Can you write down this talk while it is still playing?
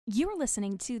You're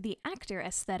listening to the Actor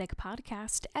Aesthetic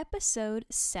Podcast, episode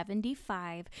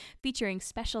 75, featuring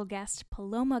special guest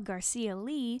Paloma Garcia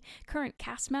Lee, current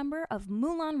cast member of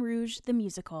Moulin Rouge the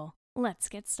Musical. Let's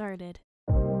get started.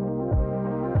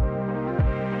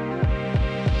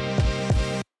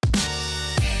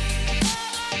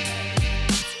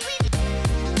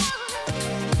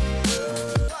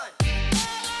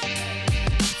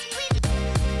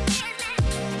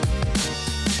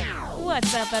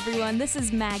 What's up, everyone? This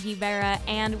is Maggie Vera,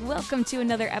 and welcome to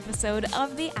another episode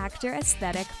of the Actor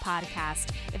Aesthetic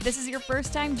Podcast. If this is your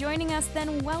first time joining us,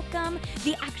 then welcome.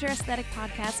 The Actor Aesthetic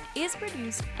Podcast is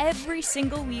produced every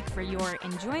single week for your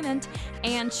enjoyment,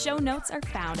 and show notes are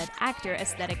found at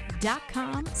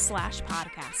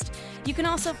actoraesthetic.com/podcast. You can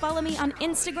also follow me on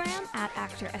Instagram at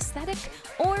Actor Aesthetic,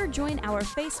 or join our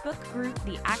Facebook group,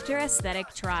 the Actor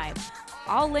Aesthetic Tribe.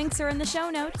 All links are in the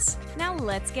show notes. Now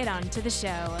let's get on to the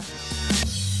show.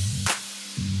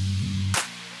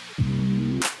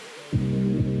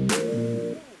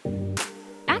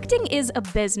 Acting is a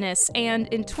business, and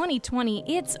in 2020,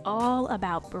 it's all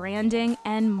about branding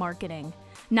and marketing.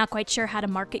 Not quite sure how to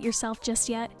market yourself just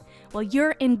yet? Well,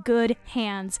 you're in good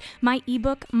hands. My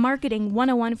ebook, Marketing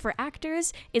 101 for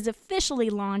Actors, is officially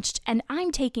launched, and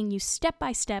I'm taking you step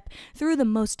by step through the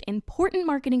most important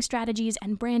marketing strategies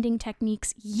and branding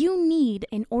techniques you need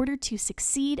in order to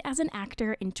succeed as an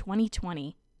actor in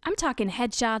 2020. I'm talking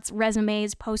headshots,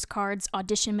 resumes, postcards,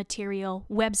 audition material,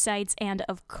 websites, and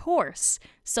of course,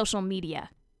 social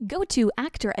media. Go to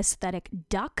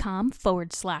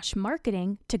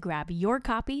actoraesthetic.com/marketing to grab your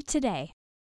copy today.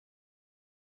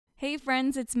 Hey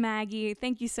friends, it's Maggie.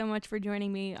 Thank you so much for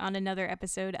joining me on another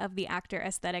episode of the Actor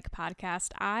Aesthetic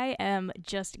Podcast. I am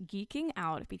just geeking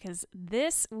out because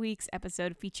this week's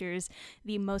episode features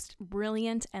the most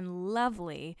brilliant and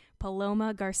lovely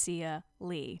Paloma Garcia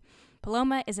Lee.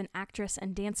 Paloma is an actress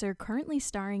and dancer currently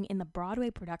starring in the Broadway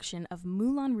production of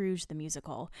Moulin Rouge the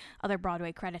Musical. Other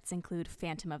Broadway credits include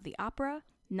Phantom of the Opera,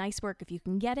 Nice Work If You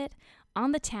Can Get It,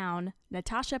 On the Town,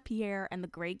 Natasha Pierre and the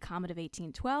Great Comet of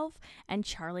 1812, and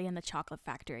Charlie and the Chocolate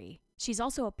Factory. She's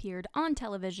also appeared on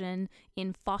television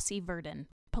in Fosse Verdon.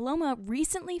 Paloma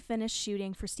recently finished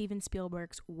shooting for Steven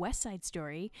Spielberg's West Side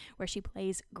Story, where she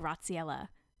plays Graziella.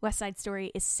 West Side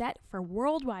Story is set for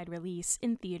worldwide release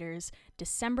in theaters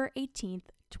December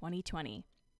 18th, 2020.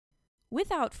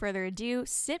 Without further ado,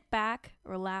 sit back,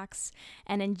 relax,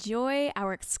 and enjoy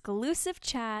our exclusive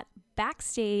chat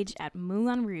backstage at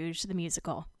Moulin Rouge the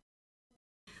Musical.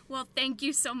 Well, thank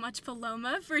you so much,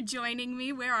 Paloma, for joining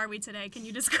me. Where are we today? Can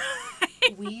you describe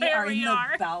We are in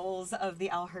the bowels of the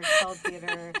Al Hirschfeld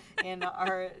Theater in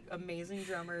our amazing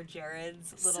drummer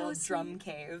Jared's little drum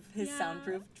cave, his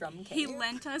soundproof drum cave. He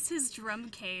lent us his drum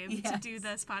cave to do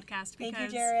this podcast. Thank you,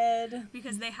 Jared.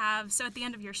 Because they have, so at the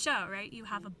end of your show, right, you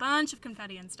have a bunch of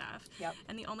confetti and stuff. Yep.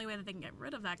 And the only way that they can get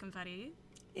rid of that confetti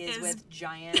is with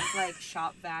giant,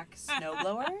 shop vac snow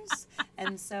blowers.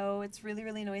 And so it's really,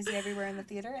 really noisy everywhere in the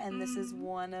theater. And this is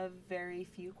one of very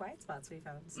few quiet spots we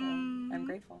found. So I'm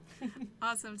grateful.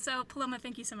 Awesome. So, Paloma,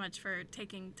 thank you so much for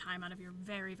taking time out of your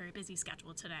very, very busy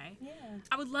schedule today. Yeah.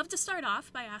 I would love to start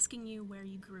off by asking you where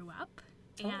you grew up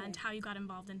and how you got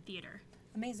involved in theater.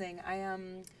 Amazing.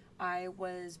 I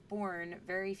was born,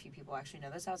 very few people actually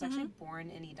know this, I was actually born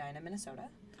in Edina, Minnesota.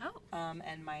 Oh.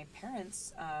 And my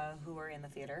parents, who were in the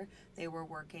theater, they were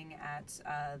working at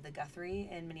the Guthrie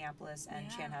in Minneapolis and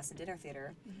Chanhassen Dinner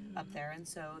Theater up there. And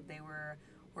so they were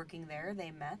working there.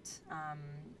 They met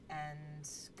and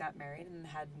got married and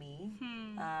had me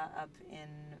up in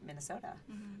Minnesota.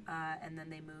 And then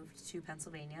they moved to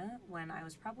Pennsylvania when I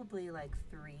was probably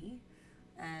 3.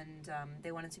 And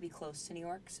they wanted to be close to New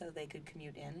York so they could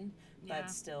commute in, but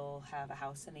still have a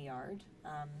house and a yard.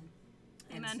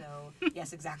 And so,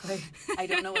 yes, exactly. I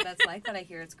don't know what that's like, but I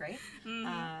hear it's great.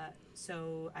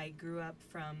 So I grew up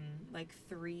from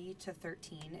 3 to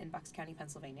 13 in Bucks County,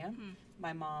 Pennsylvania.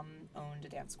 My mom owned a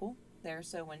dance school there,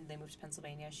 so when they moved to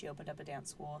Pennsylvania, she opened up a dance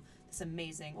school. It's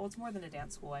amazing. Well, it's more than a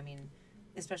dance school. I mean,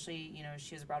 especially,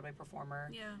 she was a Broadway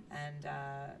performer. Yeah. And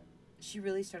she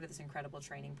really started this incredible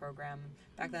training program.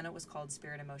 Back then it was called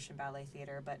Spirit in Motion Ballet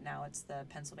Theater, but now it's the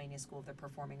Pennsylvania School of the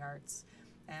Performing Arts.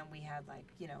 And we had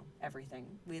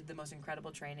everything. We had the most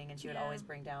incredible training, and she would always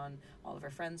bring down all of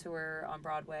her friends who were on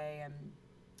Broadway. And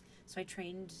so I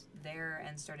trained there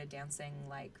and started dancing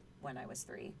when I was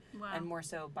 3. Wow. And more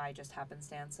so by just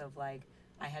happenstance of I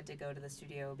had to go to the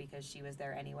studio because she was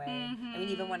there anyway. I mean,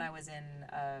 even when I was in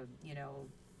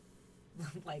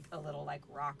like a little like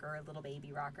rocker, a little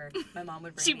baby rocker. My mom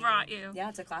would bring She me, brought you.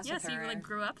 Yeah, to class with her. Yeah, so you like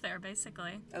grew up there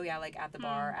basically. Oh yeah, like at the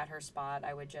bar, at her spot,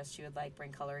 she would like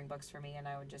bring coloring books for me, and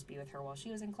I would just be with her while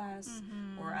she was in class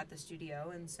or at the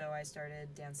studio. And so I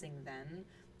started dancing then.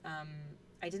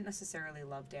 I didn't necessarily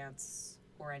love dance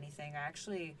or anything.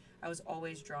 I was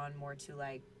always drawn more to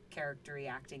like character-y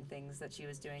acting things that she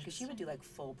was doing, because she would do like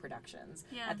full productions.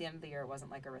 Yeah. At the end of the year, it wasn't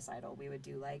like a recital. We would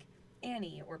do like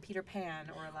Annie or Peter Pan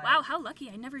or like... Wow, how lucky.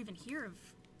 I never even hear of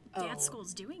dance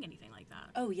schools doing anything like that.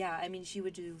 Oh yeah, I mean, she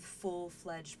would do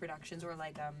full-fledged productions, or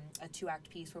like a 2-act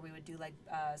piece where we would do like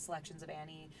selections of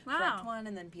Annie for Act 1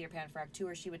 and then Peter Pan for Act 2,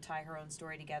 or she would tie her own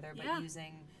story together but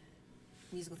using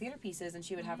musical theater pieces, and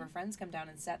she would have her friends come down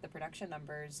and set the production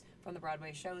numbers from the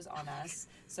Broadway shows on us.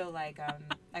 So like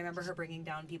I remember her bringing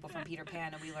down people from Peter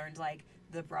Pan, and we learned like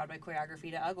the Broadway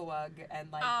choreography to Uggawug, and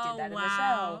like did that in the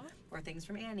show, or things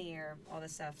from Annie, or all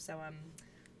this stuff. So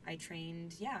I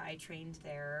trained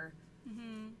there.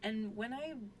 And when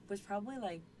I was probably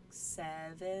like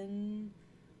 7,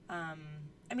 I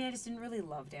mean, I just didn't really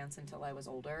love dance until I was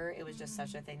older. It was just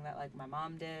such a thing that like my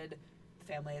mom did.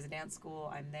 Family has a dance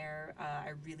school. I'm there.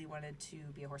 I really wanted to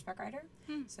be a horseback rider.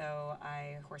 So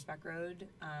I horseback rode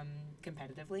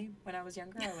competitively when I was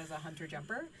younger. I was a hunter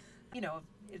jumper. You know,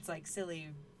 it's like silly,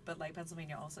 but like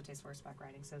Pennsylvania also takes horseback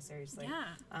riding so seriously.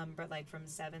 Yeah. But like from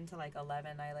 7 to like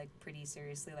 11, I like pretty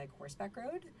seriously like horseback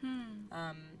rode.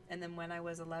 And then when I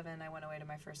was 11, I went away to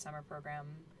my first summer program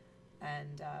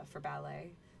and for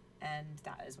ballet, and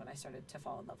that is when I started to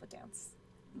fall in love with dance.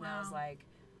 And I was like,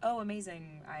 oh,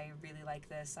 amazing, I really like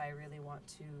this, I really want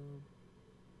to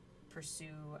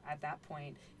pursue. At that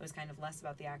point, it was kind of less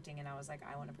about the acting, and I was like,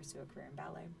 I want to pursue a career in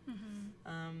ballet.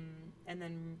 And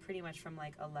then pretty much from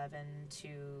like 11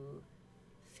 to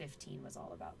 15 was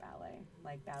all about ballet,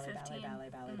 like ballet.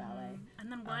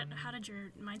 And then how did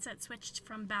your mindset switch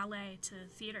from ballet to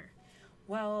theater?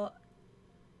 Well,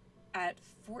 at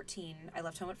 14, I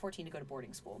left home at 14 to go to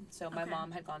boarding school. So my mom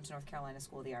had gone to North Carolina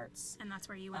School of the Arts. And that's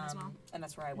where you went as well? And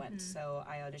that's where I went. So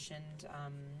I auditioned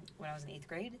when I was in 8th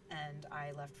grade, and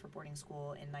I left for boarding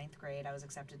school in 9th grade. I was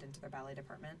accepted into their ballet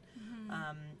department.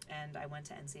 And I went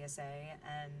to NCSA,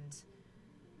 and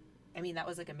I mean, that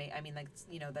was like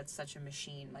that's such a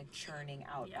machine, like churning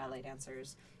out ballet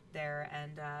dancers there.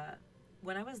 And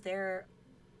when I was there,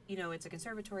 you know, it's a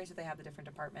conservatory, so they have the different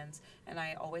departments, and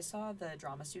I always saw the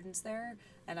drama students there,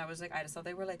 and I was like, I just thought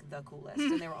they were like the coolest,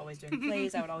 and they were always doing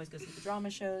plays. I would always go see the drama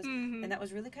shows, and that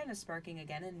was really kind of sparking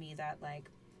again in me that like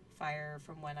fire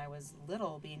from when I was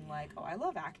little, being like, oh, I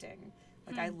love acting.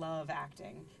 Like, I love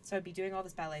acting. So I'd be doing all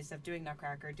this ballet stuff, doing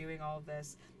Nutcracker, doing all of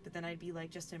this, but then I'd be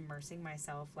like just immersing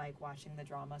myself, like watching the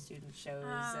drama student shows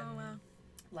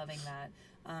loving that.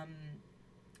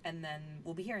 And then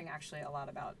we'll be hearing actually a lot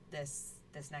about this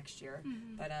next year.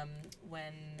 But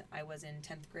when I was in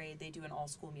 10th grade, they do an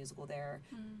all-school musical there.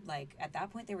 Like, at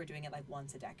that point, they were doing it like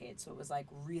once a decade, so it was like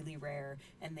really rare,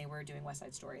 and they were doing West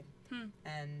Side Story.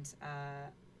 And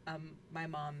my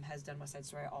mom has done West Side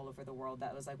Story all over the world.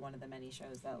 That was like one of the many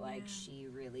shows that like she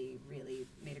really, really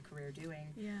made a career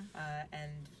doing.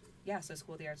 So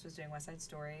School of the Arts was doing West Side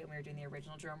Story, and we were doing the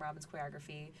original Jerome Robbins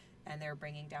choreography, and they were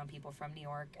bringing down people from New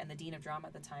York. And the dean of drama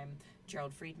at the time,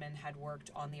 Gerald Friedman, had worked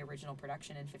on the original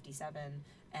production in 57,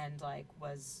 and like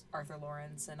was Arthur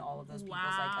Lawrence and all of those people's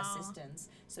like assistants.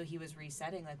 So he was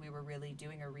resetting, like we were really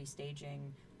doing a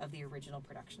restaging of the original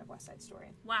production of West Side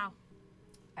Story. Wow.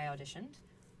 I auditioned,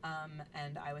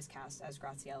 and I was cast as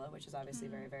Graziella, which is obviously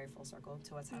very, very full circle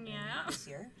to what's happening this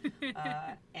year.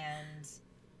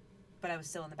 But I was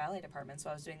still in the ballet department, so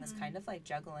I was doing this kind of like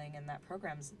juggling, and that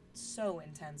program's so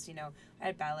intense. You know, I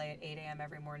had ballet at 8 a.m.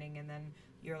 every morning, and then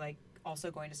you're like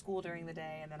also going to school during the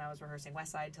day, and then I was rehearsing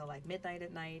West Side till like midnight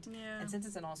at night. And since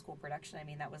it's an all-school production, I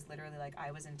mean, that was literally like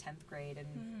I was in 10th grade,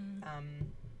 and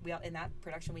in that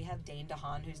production we have Dane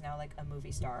DeHaan, who's now like a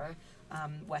movie star.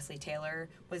 Wesley Taylor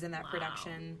was in that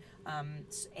production.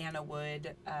 Anna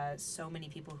Wood, so many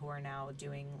people who are now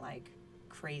doing like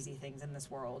crazy things in this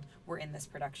world were in this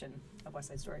production of West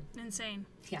Side Story. Insane.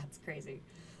 Yeah, it's crazy.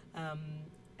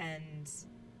 And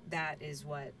that is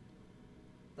what,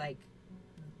 like,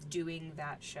 doing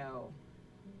that show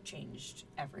changed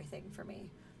everything for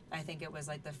me. I think it was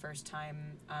like the first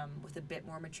time with a bit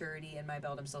more maturity in my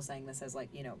belt. I'm still saying this as like,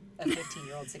 you know, a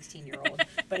 15-year-old, 16-year-old,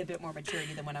 but a bit more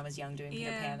maturity than when I was young doing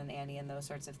Peter Pan and Annie and those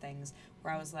sorts of things,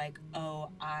 where I was like, oh,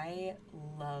 I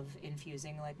love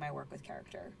infusing like my work with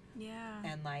character.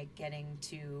 And like getting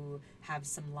to have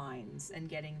some lines and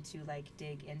getting to like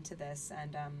dig into this.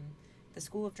 And the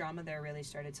School of Drama there really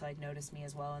started to, like, notice me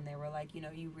as well, and they were like, you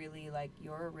know, you really, like,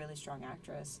 you're a really strong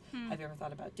actress. Have you ever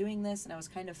thought about doing this? And I was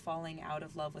kind of falling out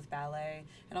of love with ballet,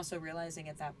 and also realizing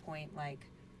at that point, like,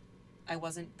 I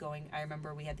wasn't going, I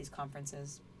remember we had these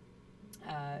conferences,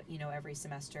 you know, every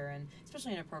semester, and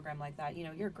especially in a program like that, you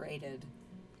know, you're graded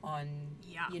on,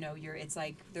 you know, it's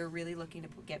like they're really looking to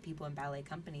get people in ballet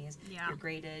companies. You're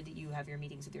graded, you have your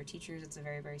meetings with your teachers. It's a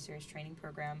very, very serious training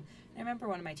program. And I remember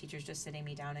one of my teachers just sitting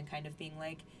me down and kind of being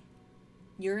like,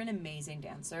 you're an amazing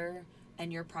dancer,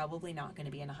 and you're probably not going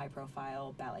to be in a high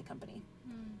profile ballet company.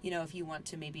 You know, if you want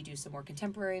to maybe do some more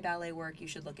contemporary ballet work, you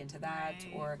should look into that.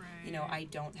 You know, I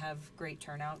don't have great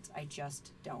turnouts. I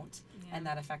just don't. And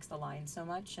that affects the line so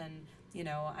much. And, you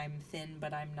know, I'm thin,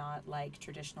 but I'm not like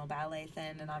traditional ballet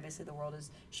thin. And obviously the world is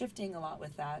shifting a lot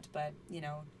with that. But, you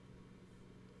know,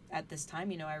 at this time,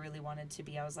 you know, I really wanted to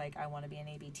be, I was like, I want to be an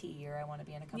ABT, or I want to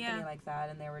be in a company like that.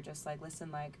 And they were just like,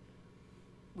 listen, like,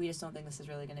 we just don't think this is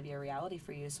really going to be a reality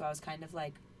for you. So I was kind of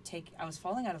like, I was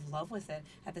falling out of love with it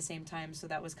at the same time. So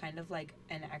that was kind of like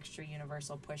an extra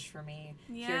universal push for me,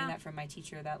 hearing that from my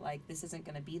teacher, that like, this isn't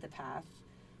going to be the path.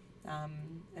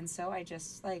 And so I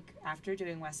just, like, after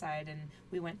doing West Side, and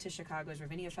we went to Chicago's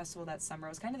Ravinia Festival that summer,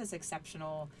 it was kind of this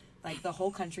exceptional, like, the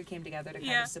whole country came together to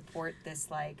kind of support this,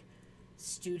 like,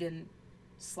 student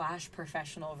 /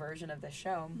 professional version of the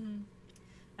show.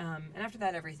 And after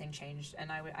that, everything changed,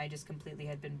 and I just completely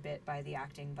had been bit by the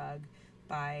acting bug,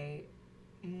 by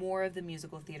more of the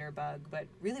musical theater bug, but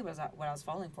really what I was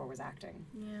falling for was acting.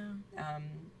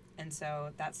 And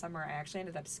so that summer, I actually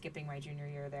ended up skipping my junior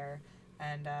year there,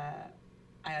 and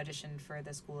I auditioned for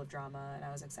the School of Drama, and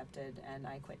I was accepted, and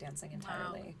I quit dancing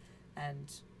entirely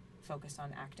and focused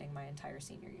on acting my entire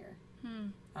senior year.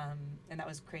 And that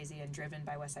was crazy, and driven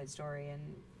by West Side Story. And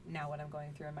now what I'm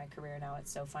going through in my career now,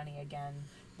 it's so funny again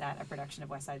that a production of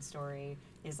West Side Story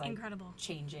is like incredible,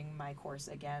 changing my course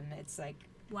again. It's like,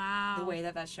 wow, the way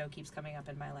that show keeps coming up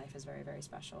in my life is very, very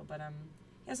special. But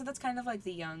yeah, so that's kind of like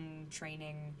the young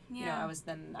training. You know, I was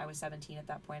 17 at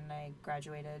that point, and I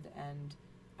graduated, and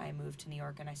I moved to New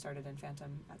York, and I started in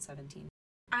Phantom at 17.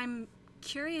 I'm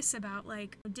curious about,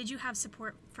 like, did you have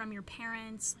support from your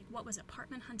parents? Like, what was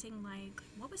apartment hunting like?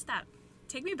 What was that?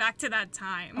 Take me back to that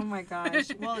time. Oh my gosh.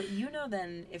 Well, you know,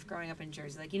 then, if growing up in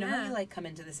Jersey, like, you know how you, like, come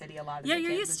into the city a lot as a kid?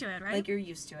 You're used to it, right? Like, you're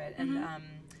used to it. And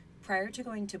prior to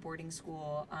going to boarding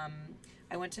school,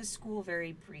 I went to school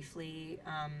very briefly,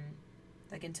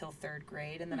 like, until 3rd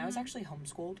grade, and then I was actually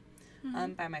homeschooled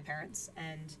by my parents,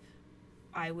 and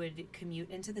I would commute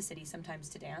into the city sometimes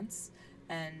to dance,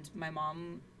 and my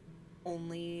mom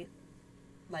only,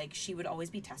 like, she would always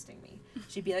be testing me.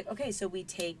 She'd be like, okay, so we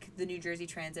take the New Jersey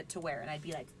Transit to where? And I'd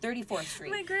be like, 34th Street.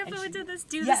 My grandpa would do this,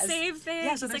 the same thing.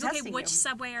 Yeah, so it's like, okay, which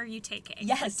subway are you taking?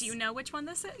 Yes. Like, do you know which one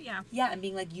this is? Yeah. Yeah, and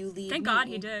being like, you lead Thank me. God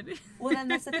he did. Well, then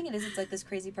that's the thing, it's like this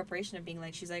crazy preparation of being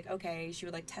like, she's like, okay, she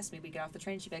would, like, test me. We'd get off the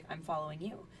train, she'd be like, I'm following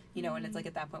you. You know, and it's like,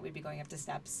 at that point, we'd be going up to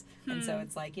steps. And so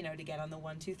it's like, you know, to get on the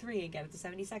 123 and get up to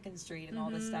 72nd Street and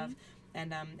all this stuff.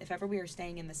 And if ever we were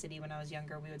staying in the city when I was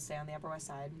younger, we would stay on the Upper West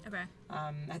Side. Okay.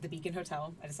 At the Beacon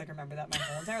Hotel. I just, like, remember that my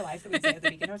whole entire life, that we'd stay at the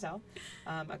Beacon Hotel.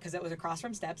 Because it was across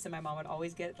from steps, and my mom would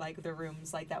always get, like, the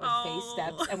rooms, like, that would face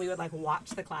steps, and we would, like, watch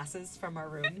the classes from our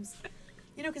rooms.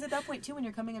 You know, because at that point, too, when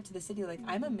you're coming up to the city, like,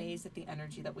 I'm amazed at the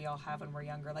energy that we all have when we're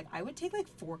younger. Like, I would take, like,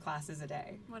 4 classes a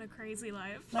day. What a crazy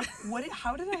life. Like,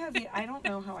 how did I have I don't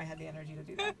know how I had the energy to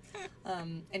do that.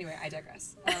 Anyway, I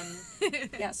digress.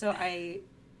 Yeah, so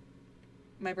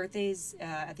my birthday's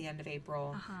at the end of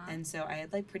April, and so I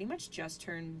had, like, pretty much just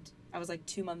turned, I was, like,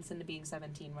 2 months into being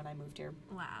 17 when I moved here.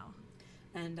 Wow.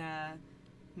 And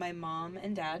my mom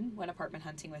and dad went apartment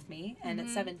hunting with me, and at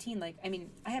 17, like, I mean,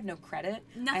 I have no credit.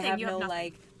 Nothing. I have no,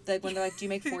 like, when they're like, do you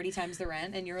make 40 times the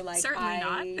rent? And you're like, certainly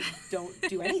I don't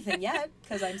do anything yet,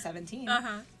 because I'm 17.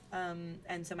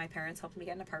 And so my parents helped me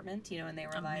get an apartment, you know, and they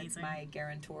were amazing, like my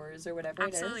guarantors or whatever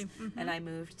Absolutely. it is. And I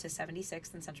moved to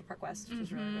 76th in Central Park West, which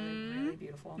was really, really, really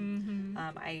beautiful.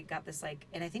 I got this, like,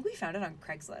 and I think we found it on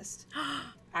Craigslist.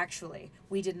 Actually,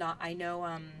 we did not. I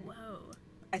know. Whoa.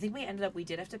 I think we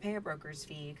did have to pay a broker's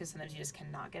fee, because sometimes you just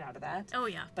cannot get out of that. Oh,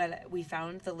 yeah. But we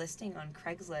found the listing on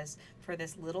Craigslist for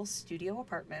this little studio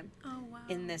apartment. Oh, wow.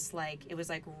 In this, like, it was,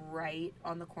 like, right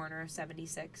on the corner of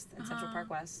 76th and Central Park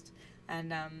West.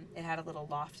 And it had a little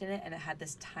loft in it, and it had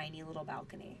this tiny little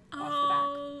balcony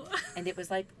off the back. And it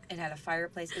was, like, it had a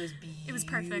fireplace. It was beautiful. It was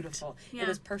perfect. Yeah. It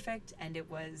was perfect, and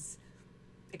it was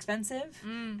expensive.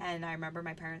 And I remember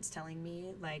my parents telling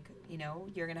me, like, you know,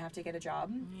 you're gonna have to get a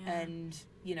job, and,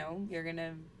 you know, you're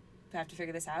gonna have to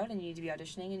figure this out, and you need to be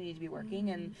auditioning, and you need to be working,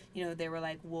 and, you know, they were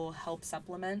like, we'll help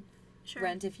supplement Sure.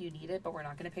 rent if you need it, but we're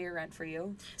not going to pay your rent for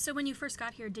you. So when you first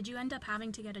got here, did you end up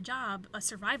having to get a job, a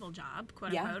survival job,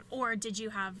 quote Yeah. unquote, or did you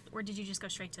just go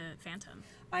straight to Phantom?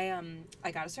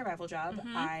 I got a survival job.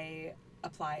 Mm-hmm. I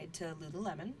applied to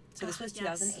Lululemon. So this was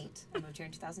 2008. I moved here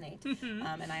in 2008.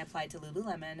 And I applied to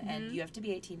Lululemon, and you have to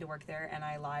be 18 to work there, and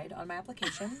I lied on my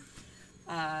application.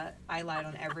 I lied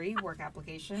on every work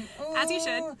application. As you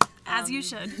should. As you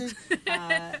should.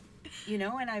 You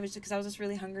know, and I was just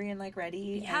really hungry and like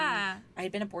ready. Yeah. And I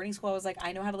had been at boarding school. I was like,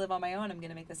 I know how to live on my own. I'm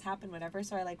going to make this happen, whatever.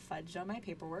 So I like fudged on my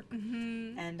paperwork.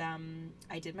 Mm-hmm. And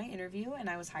I did my interview and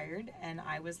I was hired. And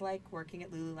I was like working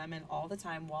at Lululemon all the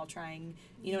time while trying,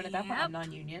 you know, and at that point I'm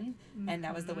non-union. And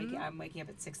that was I'm waking up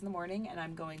at 6 a.m. and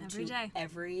I'm going Every to day.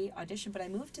 every audition. But I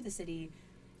moved to the city.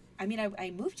 I mean,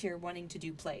 I moved here wanting to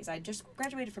do plays. I just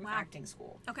graduated from acting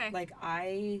school. Okay. Like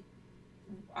I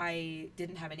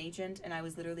didn't have an agent, and I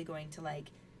was literally going to like,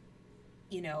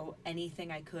 you know, anything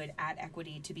I could at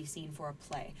Equity to be seen for a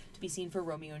play, to be seen for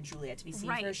Romeo and Juliet, to be seen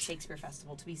for a Shakespeare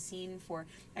festival, to be seen for.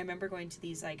 I remember going to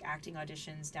these like acting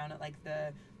auditions down at like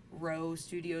the Row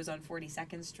Studios on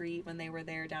 42nd Street when they were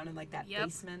there down in like that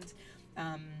basement.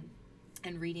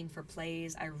 And reading for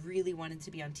plays. I really wanted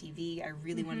to be on TV. I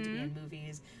really wanted to be in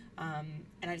movies. And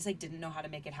I just like didn't know how to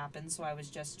make it happen. So I was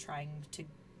just trying to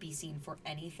be seen for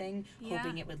anything,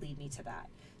 hoping it would lead me to that.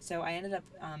 So I ended up,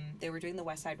 they were doing the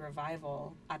West Side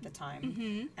Revival at the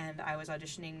time. And I was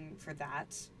auditioning for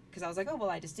that. Because I was like, oh, well,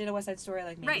 I just did a West Side Story.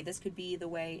 Like maybe this could be the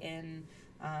way in.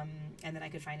 And then I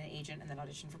could find an agent and then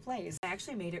audition for plays. I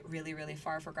actually made it really, really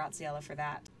far for Graziella for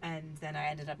that. And then I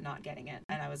ended up not getting it.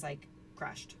 And I was like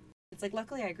crushed. It's like,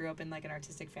 luckily I grew up in like an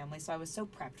artistic family, so I was so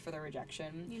prepped for the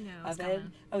rejection of it.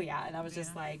 Coming. Oh yeah, and I was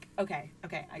just like, okay,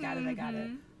 I got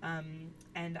it.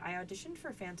 And I auditioned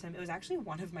for Phantom. It was actually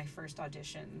one of my first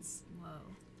auditions. Whoa.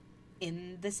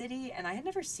 In the city, and I had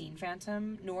never seen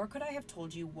Phantom, nor could I have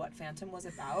told you what Phantom was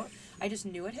about. I just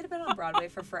knew it had been on Broadway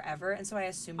for forever, and so I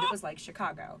assumed it was like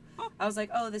Chicago. I was like,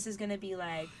 oh, this is gonna be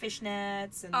like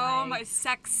fishnets and Oh, like, my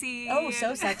sexy. oh,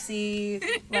 so sexy.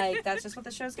 Like, that's just what the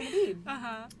show's gonna be.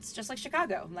 Uh-huh. It's just like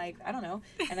Chicago. Like, I don't know.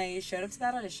 And I showed up to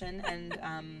that audition, and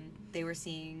they were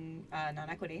seeing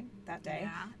Non-Equity that day.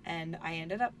 Yeah. And I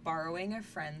ended up borrowing a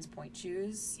friend's point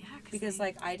shoes. Yeah, because,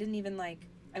 like, I didn't even, like...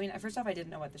 I mean, first off, I didn't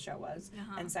know what the show was.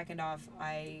 And second off,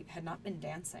 I had not been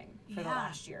dancing for the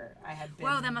last year. I had been...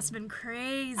 Whoa, that must have been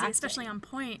crazy, acting. especially on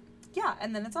point. Yeah,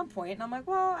 and then it's on point, and I'm like,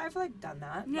 well, I've, like, done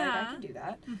that. Yeah. Like, I can do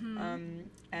that.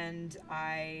 And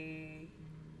I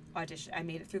auditioned. I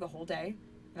made it through the whole day,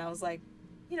 and I was like,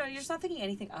 you know, you're just not thinking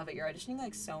anything of it. You're auditioning,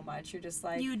 like, so much. You're just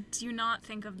like... You do not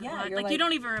think of the Yeah, like, you're you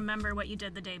don't even remember what you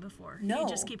did the day before. No. You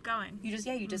just keep going. You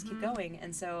just keep going.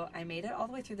 And so I made it all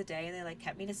the way through the day, and they like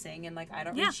kept me to sing, and like I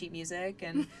don't read sheet music,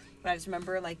 and but I just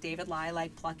remember like David Lai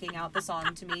like plucking out the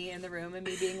song to me in the room and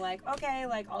me being like, okay,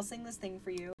 like I'll sing this thing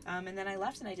for you. And then I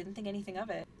left and I didn't think anything of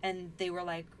it. And they were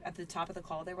like at the top of the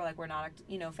call, they were like, we're not,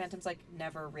 you know, Phantom's like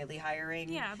never really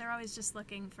hiring. Yeah, they're always just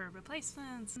looking for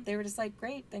replacements. They were just like,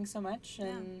 great, thanks so much.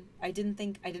 And I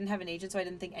didn't have an agent, so I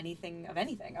didn't think anything of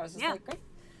anything. I was just like,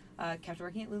 great. Kept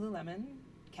working at Lululemon,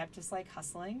 kept just like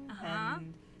hustling.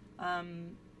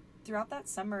 And throughout that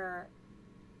summer,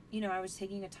 you know, I was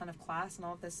taking a ton of class and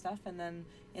all of this stuff. And then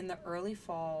in the early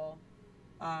fall,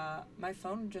 my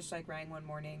phone just like rang one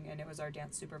morning, and it was our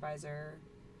dance supervisor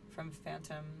from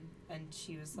Phantom. And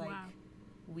she was like,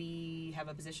 we have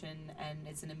a position and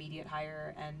it's an immediate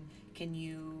hire. And can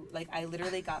you, like, I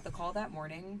literally got the call that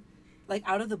morning. Like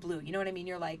out of the blue, you know what I mean?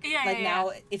 You're like,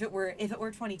 now if it were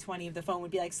 2020, the phone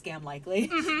would be like scam likely.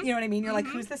 You know what I mean? You're like,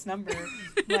 who's this number?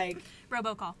 Like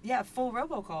robocall. Yeah, full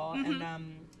robocall.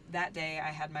 And that day I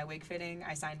had my wig fitting.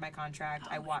 I signed my contract.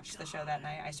 I watched the show that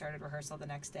night. I started rehearsal the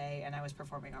next day, and I was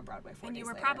performing on Broadway 4 days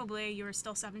later. And you were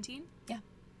still 17?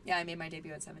 Yeah, I made my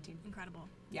debut at 17. Incredible.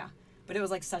 Yeah, but it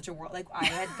was like such a whirl. Like I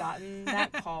had gotten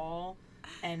that call.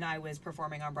 And I was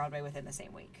performing on Broadway within the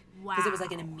same week. Wow. Because it was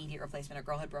like an immediate replacement. A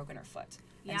girl had broken her foot.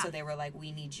 And so they were like,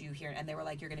 we need you here. And they were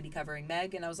like, you're going to be covering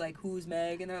Meg. And I was like, who's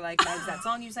Meg? And they're like, Meg's that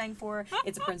song you sang for.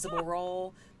 It's a principal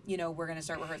role. You know, we're going to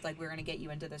start rehearsal. Like, we're going to get you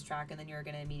into this track. And then you're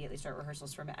going to immediately start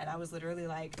rehearsals from it. And I was literally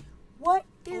like, what?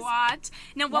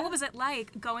 Now, what was it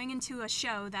like going into a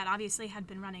show that obviously had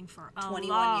been running for a 21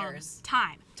 long years.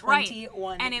 time?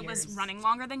 21 And years. it was running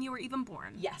longer than you were even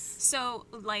born. Yes. So,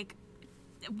 like,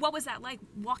 what was that like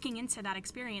walking into that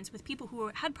experience with people who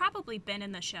had probably been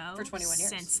in the show for 21 years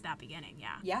since that beginning?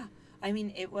 Yeah, I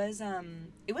mean, it was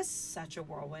such a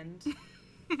whirlwind.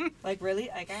 Like, really,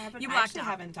 like I actually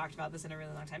haven't talked about this in a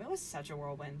really long time. It was such a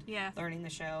whirlwind. Learning the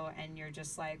show, and you're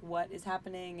just like, what is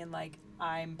happening? And like,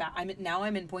 I'm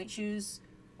in point shoes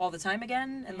all the time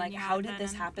again, and like, you how had did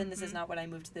this been- happen? This is not what I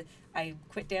moved to. I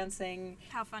quit dancing.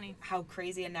 How funny. How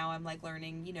crazy, and now I'm like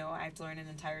learning. You know, I have to learn an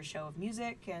entire show of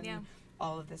music and Yeah.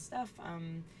 all of this stuff.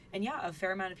 And yeah, a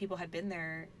fair amount of people had been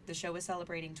there. The show was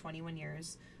celebrating 21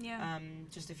 years. Yeah.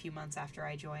 Just a few months after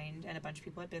I joined, and a bunch of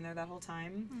people had been there that whole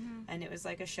time. Mm-hmm. And it was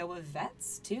like a show of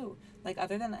vets too, like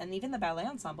other than, and even the ballet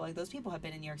ensemble, like those people have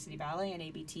been in New York City Ballet and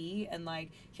ABT, and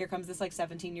like here comes this like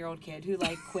 17-year-old kid who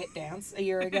like quit dance a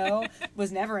year ago,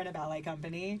 was never in a ballet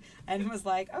company, and was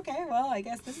like, okay, well, I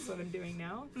guess this is what I'm doing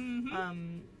now.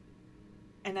 Mm-hmm.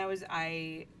 And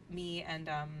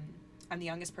I'm the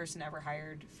youngest person ever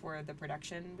hired for the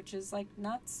production, which is like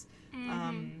nuts.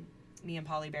 Me and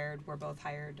Polly Baird were both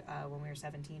hired when we were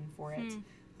 17 for it.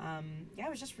 Yeah, it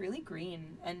was just really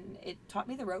green, and it taught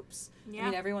me the ropes. Yeah. I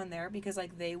mean, everyone there, because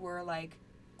like they were like,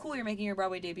 cool, you're making your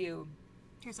Broadway debut.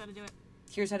 Here's how to do it.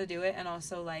 Here's how to do it, and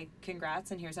also like,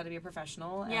 congrats, and here's how to be a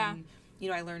professional. Yeah. And you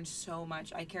know, I learned so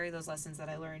much. I carry those lessons that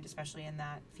I learned, especially in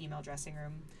that female dressing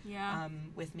room, Yeah.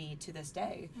 with me to this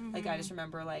day. Like, I just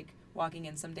remember like walking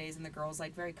in some days and the girls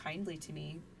like very kindly to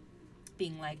me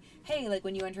being like, hey, like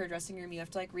when you enter a dressing room, you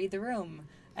have to like read the room.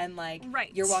 And like,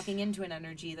 Right. you're walking into an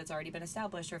energy that's already been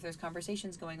established, or if there's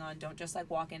conversations going on, don't just like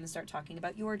walk in and start talking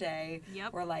about your day. Yep.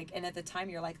 Or like, and at the time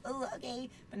you're like, oh, okay.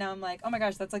 But now I'm like, oh my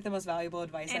gosh, that's like the most valuable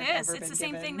advice I've It is. ever It's been the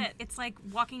same given. thing that it's like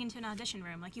walking into an audition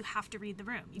room. Like, you have to read the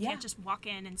room. You Yeah. can't just walk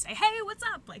in and say, hey, what's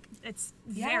up? Like, it's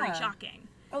very Yeah. shocking.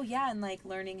 Oh yeah, and like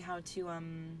learning how to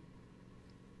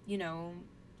you know,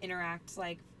 interact,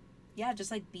 like, yeah,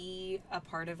 just like be a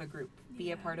part of a group, be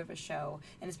Yeah. a part of a show,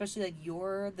 and especially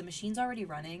like the machine's already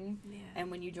running, Yeah.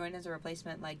 and when you join as a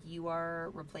replacement, like you are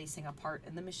replacing a part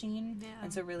in the machine. Yeah.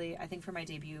 And so really, I think for my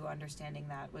debut, understanding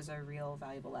that was a real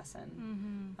valuable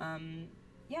lesson.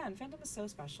 Yeah, and Phantom was so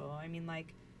special. I mean,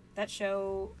 like, that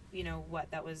show, you know what,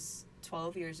 that was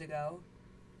 12 years ago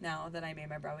now that I made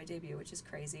my Broadway debut, which is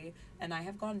crazy. And I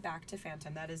have gone back to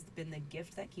Phantom. That has been the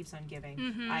gift that keeps on giving.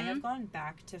 I have gone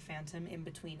back to Phantom in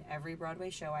between every Broadway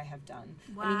show I have done.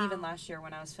 I mean, even Wow. last year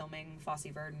when I was filming Fosse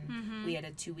Verdon, we had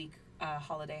a 2-week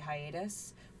holiday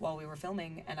hiatus while we were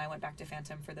filming, and I went back to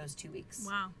Phantom for those 2 weeks.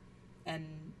 Wow. And,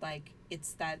 like,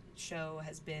 it's that show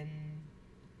has been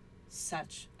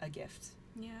such a gift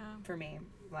Yeah. for me.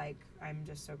 Like, I'm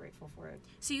just so grateful for it.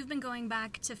 So you've been going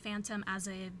back to Phantom as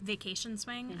a vacation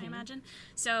swing, Mm-hmm. I imagine.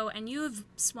 So, and you've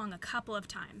swung a couple of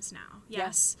times now. Yeah.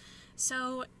 Yes.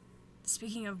 So,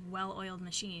 speaking of well-oiled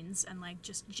machines and like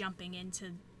just jumping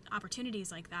into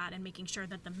opportunities like that and making sure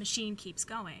that the machine keeps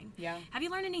going. Yeah. Have you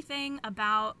learned anything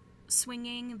about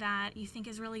swinging that you think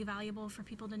is really valuable for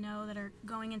people to know that are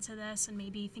going into this and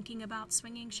maybe thinking about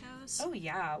swinging shows? Oh,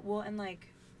 yeah. Well, and,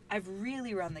 like, I've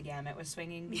really run the gamut with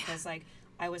swinging because, like,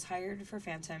 I was hired for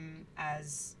Phantom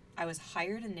I was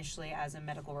hired initially as a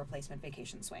medical replacement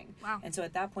vacation swing. Wow. And so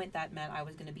at that point, that meant I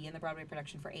was going to be in the Broadway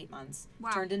production for 8 months. Wow.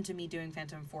 Turned into me doing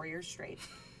Phantom 4 years straight,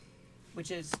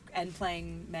 which is, and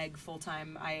playing Meg full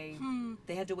time.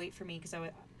 They had to wait for me because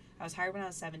I was hired when I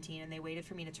was 17, and they waited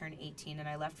for me to turn 18, and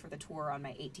I left for the tour on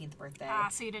my 18th birthday.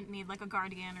 So you didn't need like a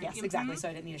guardian or Yes, exactly. So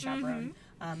I didn't need a chaperone.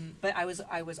 But I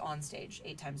was on stage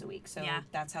 8 times a week. So Yeah.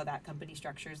 that's how that company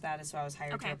structures that. Is so I was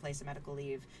hired Okay. to replace a medical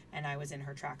leave, and I was in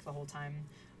her track the whole time.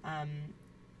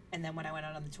 And then when I went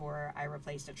out on the tour, I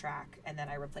replaced a track, and then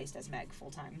I replaced as Meg full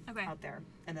time Okay. out there,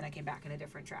 and then I came back in a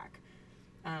different track.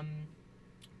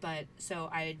 But so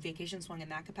I had vacation swung in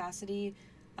that capacity.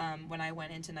 When I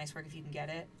went into Nice Work If You Can Get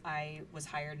It, I was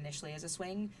hired initially as a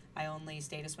swing. I only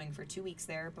stayed a swing for 2 weeks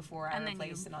there before I And then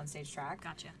replaced you- an onstage track.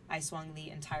 Gotcha. I swung the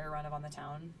entire run of On the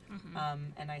Town,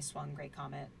 and I swung Great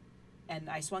Comet. And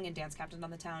I swung in Dance Captain On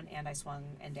the Town, and I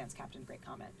swung in Dance Captain Great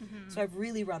Comet. So I've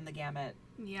really run the gamut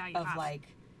Yeah, you of, have. like,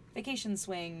 vacation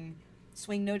swing,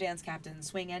 swing no dance captain,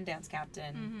 swing and dance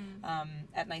captain.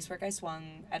 At Nice Work, I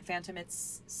swung. At Phantom,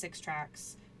 it's 6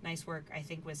 tracks. Nice Work, I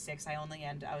think, was 6.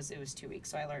 It was 2 weeks,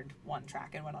 so I learned 1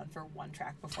 track and went on for 1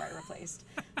 track before I replaced.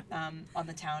 On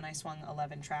the Town, I swung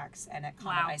 11 tracks, and at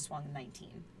Comet, Wow. I swung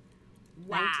 19.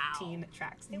 Wow. 19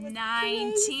 tracks. It was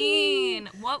 19.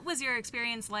 What was your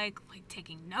experience like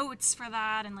taking notes for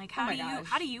that, and like Oh my gosh.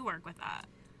 how do you work with that?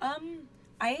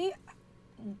 I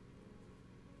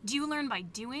Do you learn by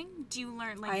doing? Do you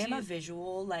learn like I do am you, a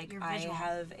visual. Like, You're I visual.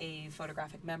 have a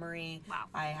photographic memory. Wow.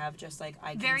 I have just, like,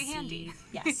 I can Very see. handy.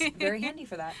 Yes, very handy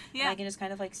for that. Yeah. And I can just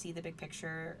kind of, like, see the big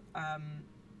picture.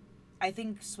 I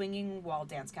think swinging while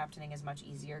dance captaining is much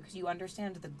easier because you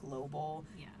understand the global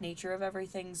Yeah. nature of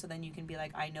everything. So then you can be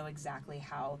like, I know exactly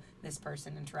how this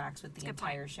person interacts with the Good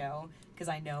point. entire show because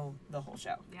I know the whole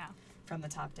show Yeah. from the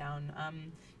top down.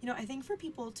 I think for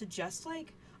people to just,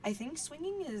 like, I think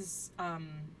swinging is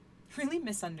really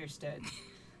misunderstood.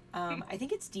 I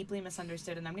think it's deeply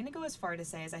misunderstood, and I'm going to go as far to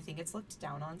say as I think it's looked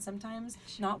down on sometimes,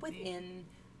 not within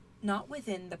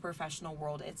the professional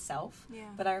world itself. Yeah.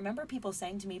 But I remember people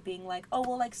saying to me, being like, oh,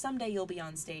 well, like, someday you'll be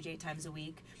on stage 8 times a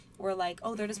week, or like,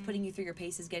 oh, they're just putting you through your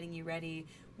paces, getting you ready,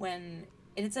 and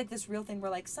it's like this real thing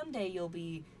where, like, someday you'll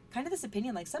be, kind of this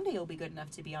opinion, like, someday you'll be good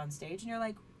enough to be on stage, and you're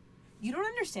like, you don't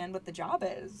understand what the job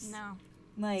is. No.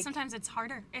 Like, sometimes it's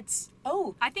harder.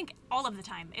 oh, I think all of the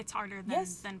time it's harder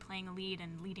than playing a lead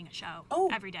and leading a show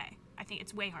every day. I think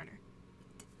it's way harder.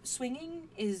 Swinging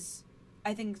is,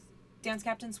 I think, dance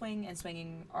captain swing and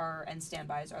swinging and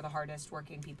standbys are the hardest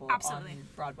working people on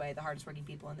Broadway, the hardest working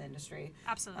people in the industry.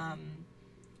 Absolutely.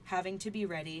 Having to be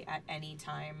ready at any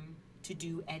time to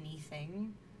do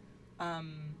anything,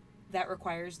 that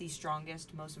requires the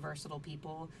strongest, most versatile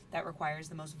people, that requires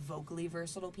the most vocally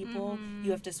versatile people.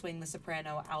 You have to swing the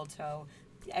soprano, alto,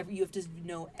 you have to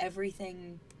know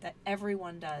everything that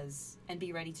everyone does and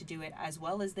be ready to do it as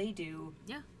well as they do.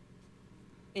 Yeah.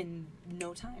 In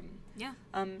no time. Yeah.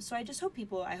 So I just hope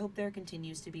there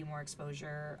continues to be more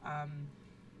exposure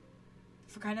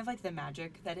for kind of like the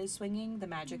magic that is swinging, the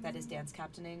magic that is dance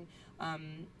captaining.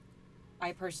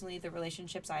 I personally, the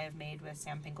relationships I have made with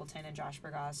Sam Pinkleton and Josh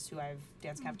Bergas, who I've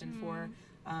dance captained for,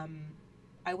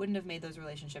 I wouldn't have made those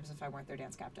relationships if I weren't their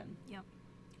dance captain. Yep.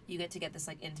 You get to get this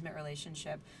like intimate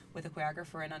relationship with a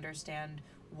choreographer and understand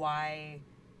why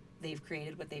they've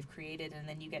created what they've created, and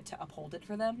then you get to uphold it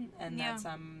for them, and that's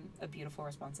a beautiful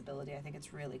responsibility. I think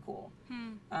it's really cool.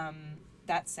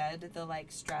 That said, the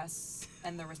like stress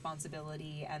and the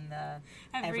responsibility and the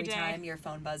every time your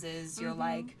phone buzzes, you're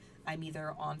like, I'm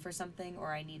either on for something,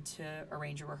 or I need to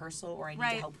arrange a rehearsal, or I need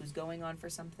to help who's going on for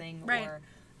something, or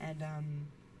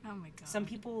oh my god. Some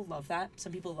people love that.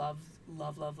 Some people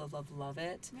love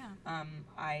it. Yeah.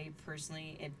 I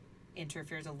personally, it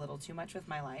interferes a little too much with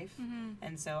my life,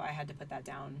 and so I had to put that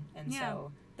down. And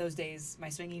so those days, my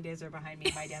swinging days are behind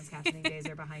me, my dance captaining days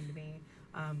are behind me.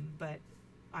 But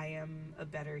I am a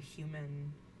better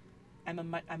human.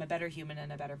 I'm a better human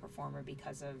and a better performer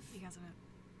because of it.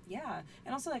 Yeah,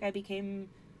 and also like I became,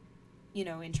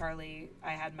 in Charlie,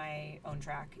 I had my own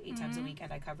track 8 times a week,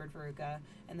 and I covered Veruca,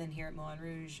 and then here at Moulin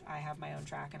Rouge, I have my own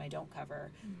track and I don't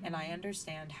cover, and I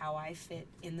understand how I fit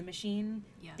in the machine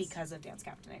because of dance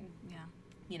captaining.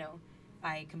 Yeah.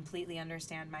 I completely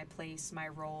understand my place, my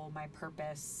role, my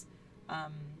purpose,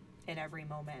 in every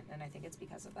moment, and I think it's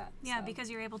because of that. Yeah, because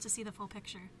you're able to see the full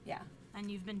picture. Yeah. And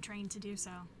you've been trained to do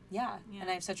so. Yeah, and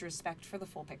I have such respect for the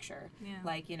full picture. Yeah.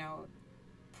 Like,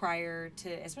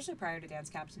 especially prior to dance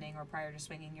captaining or prior to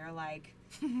swinging, you're like,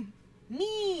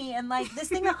 me, and like this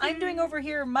thing that I'm doing over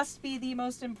here must be the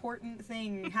most important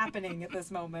thing happening at this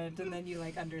moment, and then you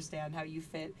like understand how you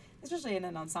fit, especially in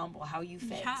an ensemble, how you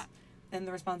fit. Yeah. And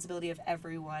the responsibility of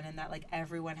everyone, and that like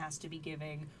everyone has to be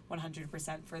giving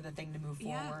 100% for the thing to move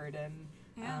forward, and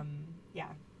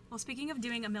Well, speaking of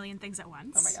doing a million things at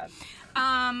once. Oh my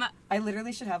god. I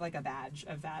literally should have like a badge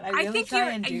of that. I really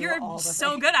try and do you're all the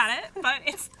so things. good at it, but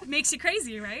it makes you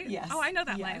crazy, right? Yes. Oh, I know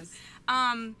that Yes.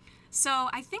 life. So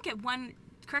I think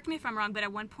correct me if I'm wrong, but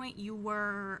at one point you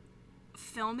were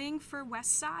filming for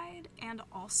West Side and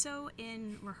also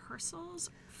in rehearsals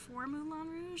for Moulin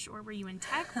Rouge, or were you in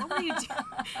tech? What were you doing?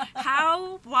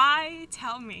 How? Why?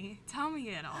 Tell me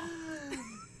it all.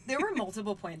 There were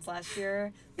multiple points last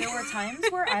year. There were times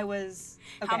where I was...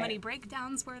 Okay. How many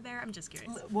breakdowns were there? I'm just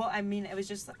curious. Well, I mean, it was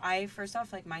just... First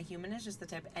off, like, my human is just the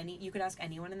type... You could ask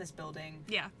anyone in this building.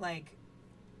 Yeah. Like,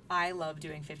 I love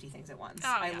doing 50 things at once.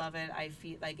 Oh, I love it. I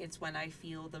feel... Like, it's when I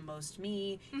feel the most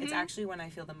me. It's actually when I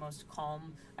feel the most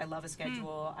calm. I love a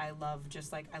schedule. I love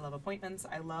just, like... I love appointments.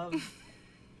 I love...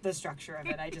 the structure of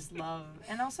it. I just love,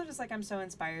 and also just like I'm so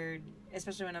inspired,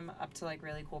 especially when I'm up to like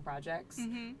really cool projects.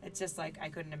 It's just like I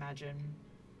couldn't imagine.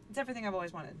 It's everything I've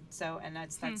always wanted. So, and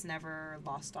that's never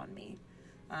lost on me,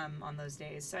 on those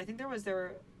days. So I think there was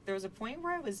a point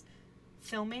where I was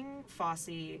filming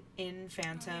Fosse in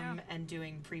Phantom and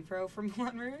doing pre-pro for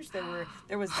Moulin Rouge.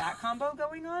 There was that combo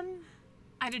going on.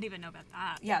 I didn't even know about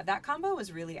that. Yeah, that combo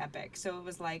was really epic. So it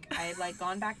was like I had like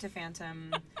gone back to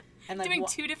Phantom. And like doing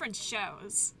 2 different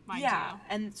shows, mind you.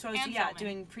 And so I was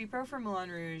doing pre-pro for Moulin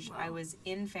Rouge. Wow. I was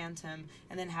in Phantom,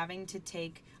 and then having to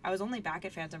I was only back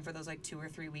at Phantom for those like 2 or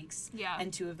 3 weeks. Yeah.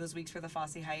 And 2 of those weeks for the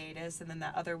Fosse hiatus, and then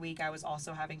that other week I was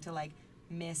also having to like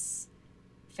miss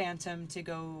Phantom to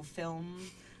go film.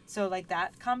 So like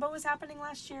that combo was happening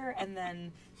last year, and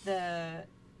then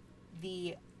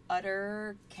the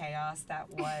utter chaos that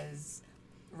was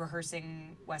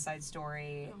rehearsing West Side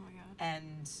Story. Oh my god.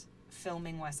 And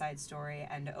filming West Side Story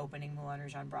and opening Moulin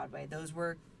Rouge on Broadway,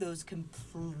 those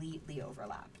completely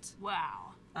overlapped.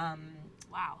 Wow.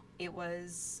 Wow. It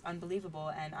was unbelievable,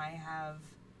 and I have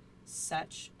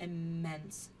such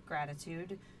immense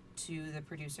gratitude to the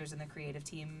producers and the creative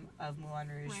team of Moulin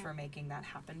Rouge for making that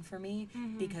happen for me,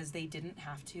 because they didn't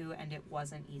have to, and it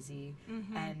wasn't easy,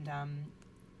 and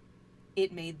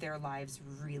it made their lives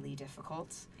really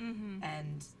difficult,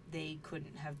 and they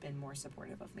couldn't have been more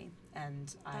supportive of me,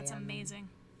 and that's amazing.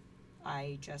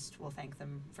 I just will thank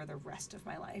them for the rest of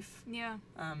my life. Yeah.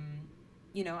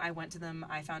 You know, I went to them,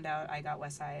 I found out I got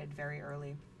West Side very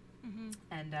early,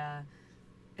 and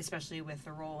especially with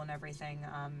the role and everything,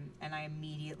 and I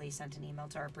immediately sent an email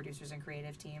to our producers and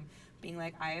creative team being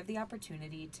like, I have the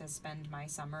opportunity to spend my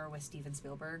summer with Steven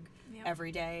Spielberg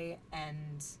every day,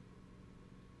 and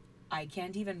I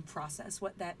can't even process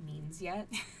what that means yet,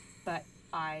 but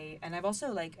I've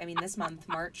also, like, I mean, this month,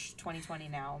 March 2020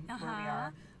 now, where we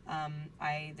are,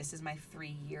 this is my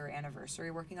 3-year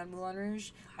anniversary working on Moulin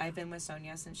Rouge. I've been with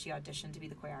Sonia since she auditioned to be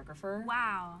the choreographer.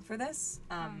 Wow. For this.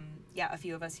 Yeah, a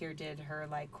few of us here did her,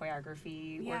 like,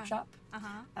 choreography workshop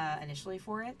initially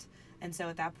for it. And so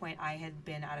at that point, I had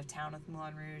been out of town with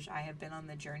Moulin Rouge. I had been on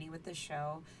the journey with the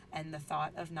show, and the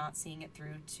thought of not seeing it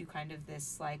through to kind of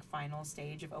this, like, final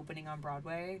stage of opening on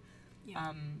Broadway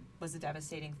was a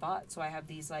devastating thought. So I have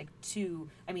these, like,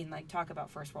 talk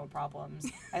about first world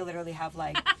problems. I literally have,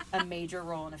 like, a major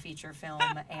role in a feature film,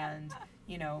 and,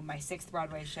 you know, my 6th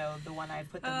Broadway show, the one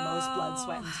I've put the most blood,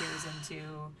 sweat, and tears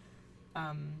into,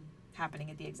 happening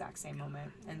at the exact same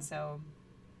moment. And so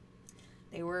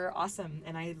they were awesome.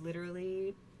 And I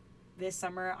literally, this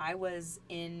summer, I was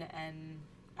in and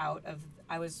out of,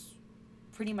 I was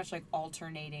pretty much like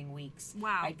alternating weeks.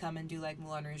 Wow. I'd come and do like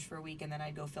Moulin Rouge for a week, and then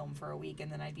I'd go film for a week,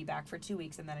 and then I'd be back for 2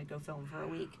 weeks, and then I'd go film for a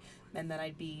week. And then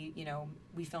I'd be, you know,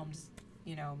 we filmed,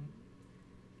 you know,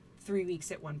 3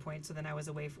 weeks at one point. So then I was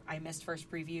away, I missed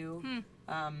first preview.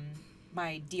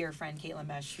 My dear friend Caitlin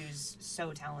Mesh, who's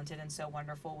so talented and so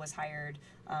wonderful, was hired,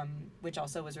 which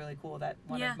also was really cool that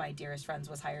one of my dearest friends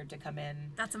was hired to come in.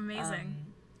 That's amazing.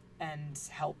 And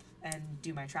help and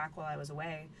do my track while I was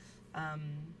away.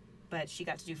 But she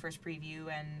got to do first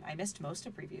preview, and I missed most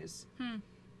of previews.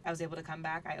 I was able to come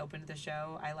back. I opened the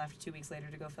show. I left 2 weeks later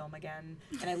to go film again.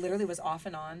 And I literally was off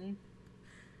and on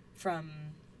from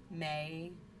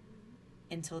May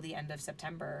until the end of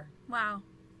September. Wow.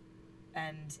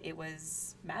 And it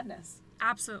was madness.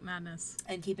 Absolute madness.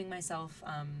 And keeping myself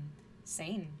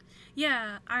sane.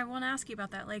 Yeah, I want to ask you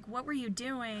about that. Like, what were you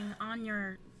doing on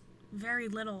your very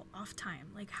little off time?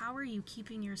 Like, how are you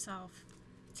keeping yourself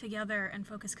together and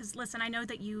focused? Because, listen, I know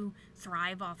that you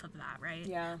thrive off of that, right?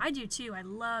 Yeah. I do, too. I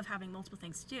love having multiple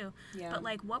things to do. Yeah. But,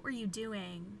 like, what were you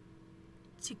doing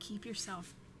to keep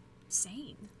yourself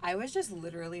sane? I was just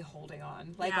literally holding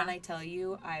on. Like, when I tell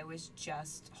you, I was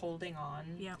just holding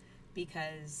on. Yep.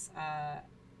 Because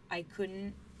I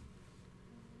couldn't,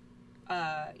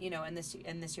 you know, and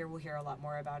this year we'll hear a lot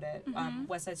more about it.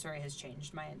 West Side Story has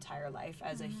changed my entire life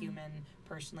as a human,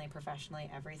 personally, professionally,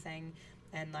 everything.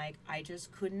 And, like, I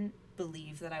just couldn't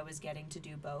believe that I was getting to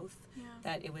do both. Yeah.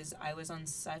 That I was on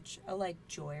such a, like,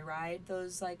 joyride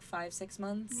those, like, 5-6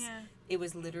 months. Yeah. It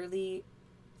was literally,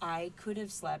 I could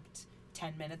have slept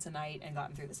 10 minutes a night and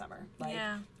gotten through the summer. Like,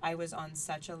 I was on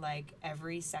such a, like,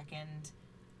 every second,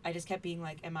 I just kept being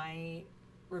like, am I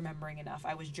remembering enough?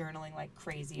 I was journaling like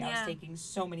crazy. I was taking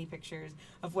so many pictures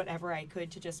of whatever I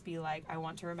could to just be like, I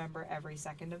want to remember every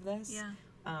second of this. Yeah.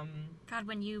 God,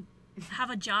 when you have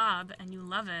a job and you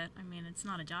love it, I mean, it's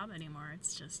not a job anymore.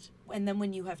 It's just... And then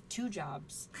when you have 2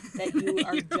 jobs that you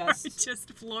are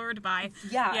just floored by.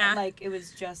 Yeah, like, it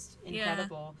was just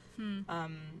incredible. Yeah.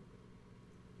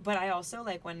 But I also,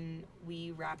 like, when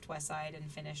we wrapped West Side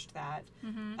and finished that,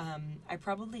 I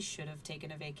probably should have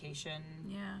taken a vacation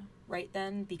right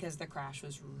then, because the crash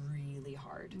was really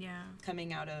hard. Yeah.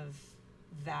 Coming out of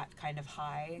that kind of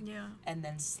high and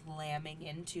then slamming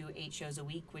into 8 shows a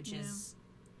week, which is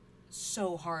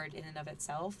so hard in and of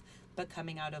itself, but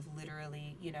coming out of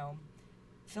literally, you know,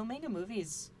 filming a movie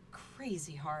is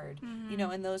crazy hard, you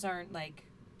know, and those aren't, like,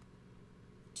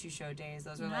 2 show days.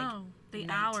 Those are like the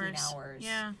 19 hours.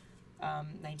 Yeah.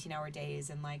 19-hour days,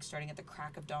 and like starting at the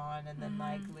crack of dawn, and then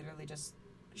like literally just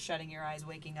shutting your eyes,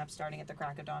 waking up, starting at the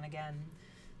crack of dawn again.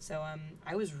 So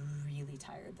I was really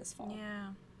tired this fall.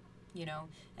 Yeah. You know,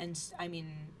 and I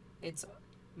mean, it's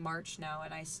March now,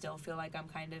 and I still feel like I'm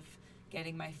kind of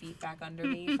getting my feet back under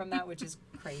me from that, which is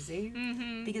crazy.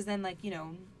 Because then, like, you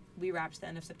know, we wrapped the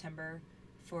end of September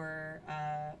for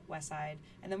West Side,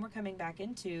 and then we're coming back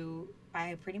into,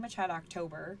 I pretty much had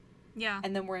October,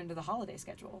 and then we're into the holiday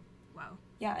schedule. Wow.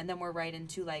 Yeah, and then we're right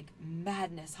into, like,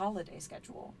 madness holiday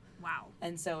schedule. Wow.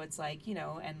 And so it's, like, you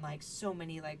know, and, like, so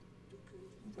many, like,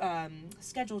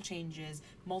 schedule changes,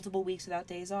 multiple weeks without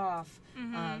days off.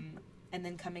 Mm-hmm. And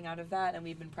then coming out of that, and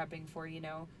we've been prepping for, you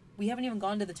know, we haven't even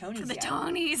gone to the Tonys yet.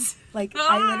 Tonys. Like,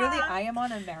 I am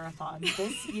on a marathon.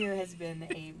 This year has been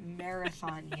a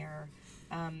marathon year.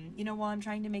 You know, while I'm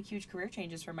trying to make huge career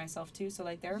changes for myself, too. So,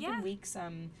 like, there have been weeks,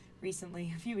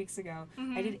 recently, a few weeks ago,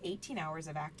 I did 18 hours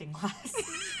of acting class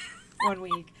one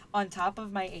week, on top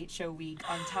of my 8-show week,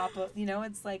 on top of, you know,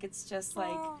 it's like, it's just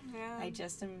like, I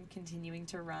just am continuing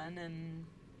to run and,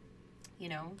 you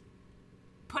know.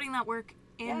 Putting that work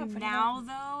in now,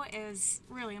 though, is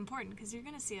really important, because you're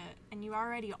going to see it, and you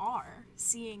already are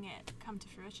seeing it come to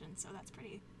fruition, so that's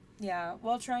pretty... Yeah,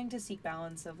 well, trying to seek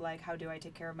balance of, like, how do I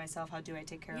take care of myself? How do I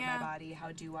take care of my body?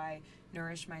 How do I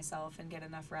nourish myself and get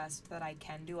enough rest that I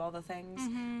can do all the things?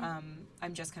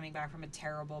 I'm just coming back from a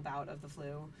terrible bout of the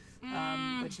flu,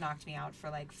 which knocked me out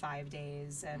for, like, 5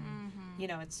 days. And, you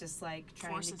know, it's just, like,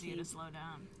 trying forces to keep... you to slow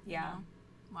down. Yeah. You know?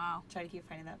 Wow. Try to keep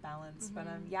finding that balance. But,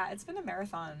 yeah, it's been a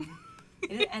marathon.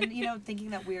 And, you know,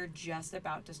 thinking that we're just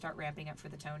about to start ramping up for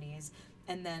the Tonys.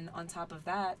 And then on top of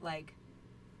that, like...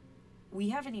 we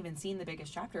haven't even seen the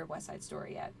biggest chapter of West Side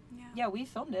Story yet. Yeah, we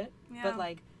filmed it, but,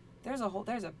 like, there's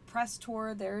a press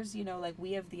tour, there's, you know, like,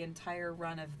 we have the entire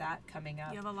run of that coming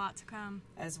up. You have a lot to come.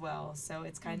 As well, so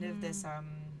it's kind of this,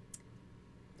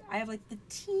 I have, like, the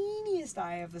teeniest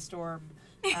eye of the storm,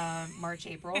 March,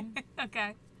 April.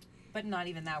 Okay. But not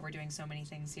even that, we're doing so many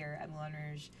things here at Moulin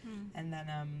Rouge. And then,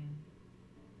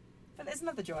 but isn't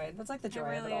that the joy? That's, like, the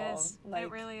joy of it all. Is. Like,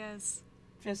 it really is.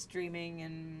 Just dreaming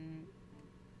and...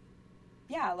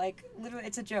 yeah, like, literally,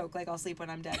 it's a joke, like, I'll sleep when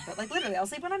I'm dead, but, like, literally, I'll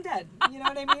sleep when I'm dead, you know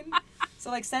what I mean? So,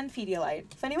 like, send Pedialyte.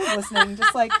 If anyone's listening,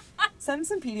 just, like, send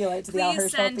some Pedialyte to the Al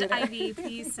Hirschfeld Theater. Please send IV,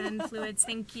 please send fluids,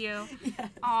 thank you. Yes.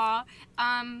 Aw.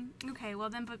 Okay, well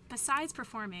then, but besides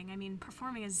performing, I mean,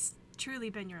 performing has truly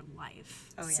been your life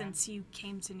since you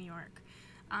came to New York.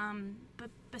 But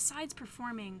besides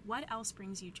performing, what else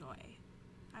brings you joy?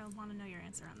 I want to know your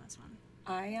answer on this one.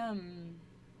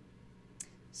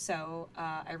 So,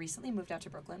 I recently moved out to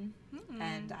Brooklyn,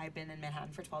 and I've been in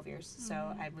Manhattan for 12 years, so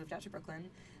I moved out to Brooklyn,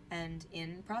 and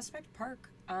in Prospect Park,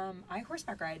 I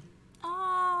horseback ride.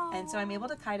 Oh. And so I'm able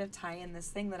to kind of tie in this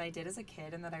thing that I did as a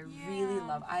kid and that I really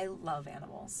love. I love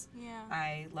animals. Yeah.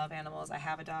 I love animals. I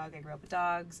have a dog. I grew up with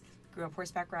dogs, grew up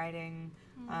horseback riding,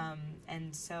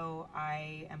 and so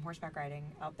I am horseback riding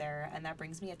out there, and that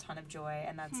brings me a ton of joy,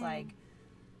 and that's like...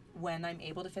 when I'm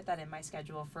able to fit that in my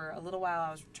schedule. For a little while,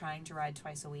 I was trying to ride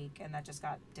twice a week, and that just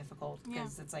got difficult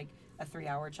because it's like a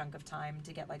 3-hour chunk of time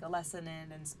to get like a lesson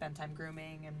in and spend time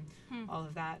grooming and all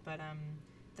of that. But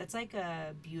that's like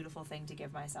a beautiful thing to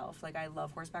give myself. Like, I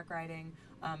love horseback riding.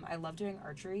 I love doing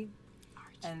archery.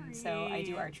 And so I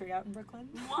do archery out in Brooklyn.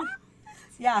 What?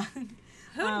 Yeah.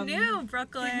 Who knew,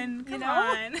 Brooklyn? Come you know?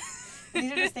 on. These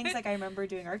are just things, like, I remember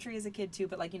doing archery as a kid, too,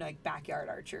 but, like, you know, like, backyard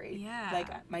archery. Yeah. Like,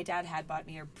 my dad had bought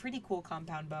me a pretty cool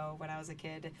compound bow when I was a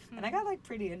kid, and I got, like,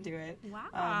 pretty into it.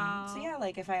 Wow. So, yeah,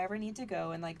 like, if I ever need to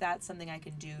go, and, like, that's something I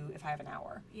can do if I have an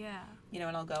hour. Yeah. You know,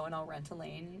 and I'll go and I'll rent a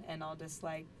lane, and I'll just,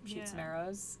 like, shoot some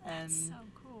arrows. And that's so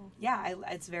cool. Yeah,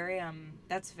 it's very,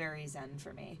 that's very zen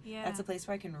for me. Yeah. That's a place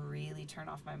where I can really turn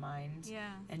off my mind.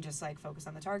 Yeah. And just, like, focus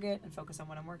on the target and focus on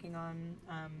what I'm working on.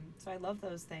 So I love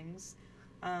those things.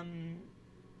 I'm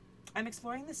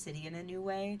exploring the city in a new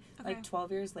way. Okay. Like,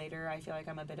 12 years later, I feel like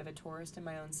I'm a bit of a tourist in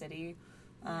my own city.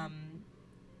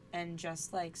 And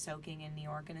just, like, soaking in New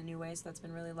York in a new way. So that's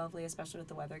been really lovely, especially with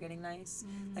the weather getting nice.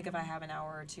 Like, if I have an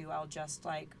hour or two, I'll just,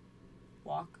 like,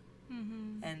 walk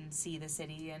and see the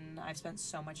city. And I've spent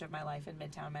so much of my life in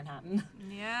Midtown Manhattan.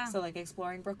 Yeah. So, like,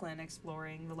 exploring Brooklyn,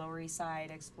 exploring the Lower East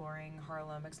Side, exploring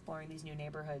Harlem, exploring these new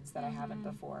neighborhoods that I haven't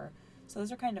before. So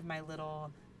those are kind of my little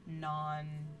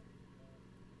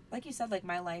like you said, like,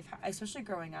 my life, especially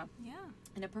growing up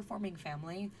in a performing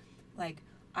family, like,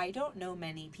 I don't know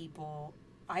many people.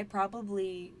 I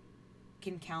probably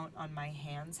can count on my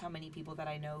hands how many people that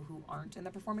I know who aren't in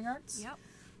the performing arts. Yep.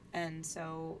 And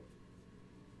so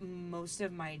most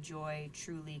of my joy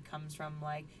truly comes from,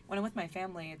 like, when I'm with my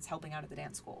family, it's helping out at the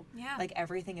dance school. Yeah. Like,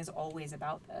 everything is always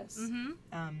about this.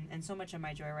 And so much of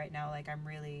my joy right now, like, I'm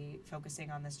really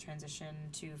focusing on this transition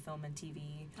to film and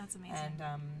TV. That's amazing.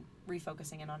 And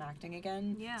refocusing in on acting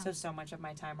again. Yeah. So much of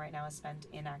my time right now is spent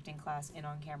in acting class, in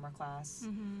on-camera class.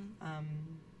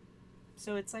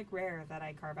 So it's, like, rare that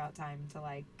I carve out time to,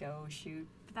 like, go shoot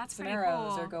that's some pretty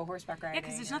arrows cool. or go horseback riding. Yeah,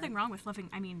 because there's nothing wrong with loving.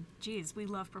 I mean, geez, we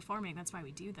love performing. That's why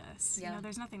we do this. Yeah. You know,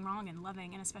 there's nothing wrong in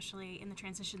loving, and especially in the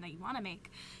transition that you want to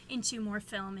make into more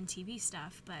film and TV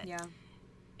stuff. But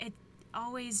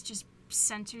always just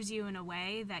centers you in a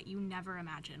way that you never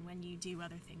imagine when you do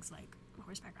other things like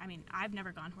horseback. I mean, I've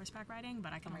never gone horseback riding,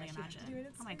 but I can only imagine.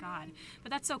 Oh my God.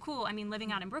 But that's so cool. I mean,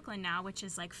 living out in Brooklyn now, which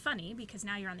is like funny because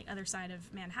now you're on the other side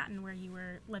of Manhattan where you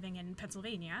were living in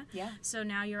Pennsylvania. Yeah. So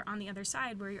now you're on the other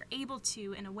side where you're able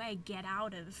to, in a way, get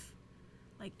out of,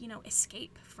 like, you know,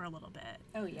 escape for a little bit.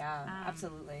 Oh, yeah,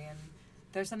 absolutely. And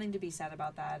there's something to be said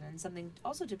about that, and something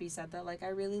also to be said that, like, I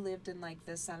really lived in, like,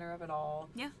 the center of it all.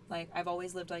 Yeah. Like, I've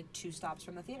always lived, like, 2 stops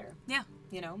from the theater. Yeah.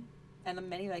 You know? And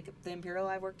many, like, the Imperial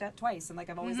I worked at twice, and, like,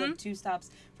 I've always lived 2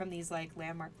 stops from these, like,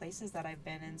 landmark places that I've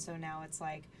been, and so now it's,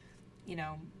 like, you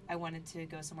know, I wanted to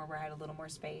go somewhere where I had a little more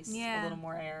space, a little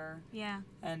more air. Yeah.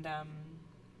 And,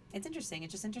 it's interesting.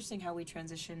 It's just interesting how we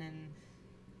transition and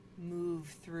move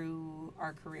through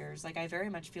our careers. Like, I very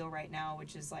much feel right now,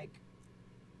 which is, like,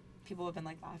 people have been,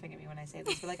 like, laughing at me when I say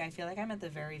this, but, like, I feel like I'm at the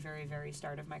very, very, very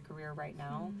start of my career right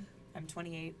now. I'm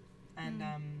 28, and,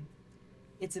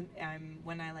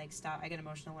 when I, like, stop, I get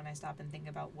emotional when I stop and think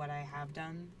about what I have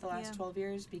done the last 12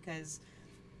 years, because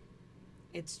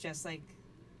it's just, like,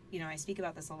 you know, I speak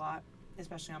about this a lot,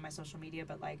 especially on my social media,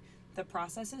 but, like, the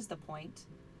process is the point.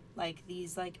 Like,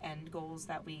 these, like, end goals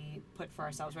that we put for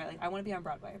ourselves, right? Like, I want to be on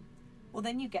Broadway. Well,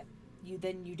 then you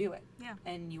do it. Yeah.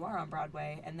 And you are on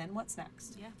Broadway, and then what's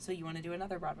next? Yeah. So you want to do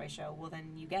another Broadway show. Well,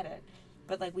 then you get it.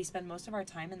 But, like, we spend most of our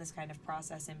time in this kind of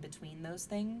process in between those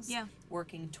things. Yeah.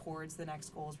 Working towards the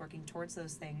next goals, working towards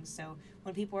those things. So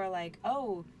when people are like,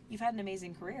 oh, you've had an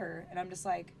amazing career, and I'm just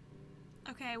like,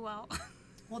 okay, well...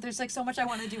 Well, there's, like, so much I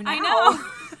want to do now. I know.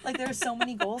 Like, there's so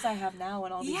many goals I have now,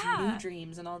 and all these Yeah. new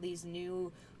dreams and all these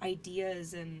new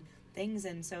ideas and things.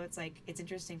 And so it's, like, it's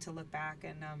interesting to look back,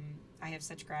 and I have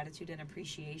such gratitude and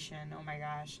appreciation, oh my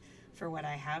gosh, for what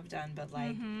I have done. But,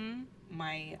 like,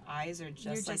 my eyes are just,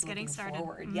 You're like, just getting looking started.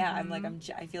 forward. Yeah, I'm, like,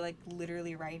 I feel like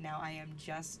literally right now I am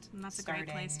just And that's starting. a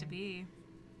great place to be.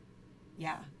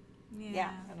 Yeah.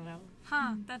 Yeah, I don't know.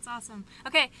 Huh, that's awesome.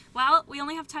 Okay, well, we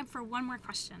only have time for one more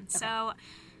question. Okay. So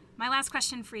my last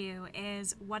question for you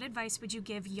is, what advice would you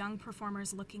give young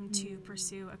performers looking to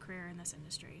pursue a career in this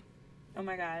industry? Oh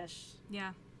my gosh.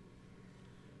 Yeah.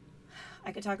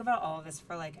 I could talk about all of this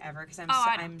for, like, ever, because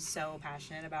I'm so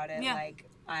passionate about it. Yeah. Like,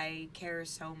 I care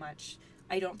so much.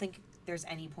 I don't think there's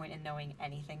any point in knowing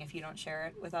anything if you don't share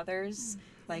it with others,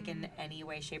 like, in any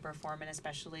way, shape, or form, and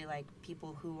especially, like,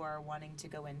 people who are wanting to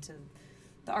go into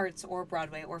the arts or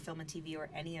Broadway or film and TV or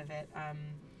any of it.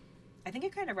 I think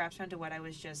it kind of wraps around to what I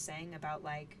was just saying about,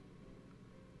 like,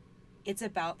 it's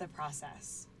about the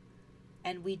process.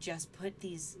 And we just put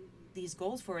these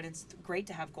goals forward. It's great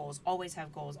to have goals, always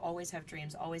have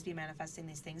dreams, always be manifesting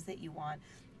these things that you want.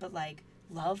 But, like,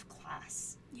 love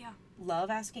class. Yeah.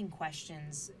 Love asking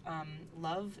questions.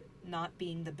 Love not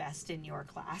being the best in your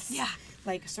class. Yeah.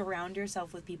 Like, surround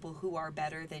yourself with people who are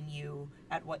better than you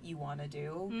at what you want to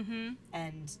do. Mm-hmm.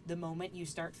 And the moment you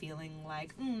start feeling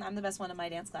like, I'm the best one in my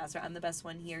dance class, or I'm the best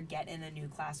one here, get in a new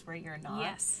class where you're not.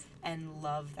 Yes. And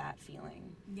love that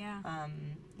feeling. Yeah.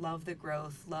 Love the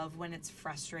growth. Love when it's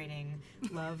frustrating.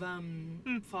 Love,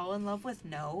 fall in love with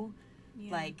no.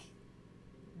 Yeah. Like,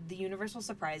 the universe will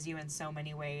surprise you in so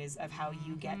many ways of how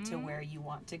you get to where you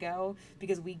want to go,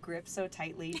 because we grip so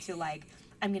tightly to, like,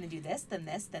 I'm going to do this, then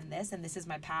this, then this, and this is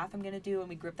my path I'm going to do, and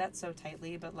we grip that so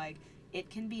tightly, but, like, it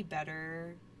can be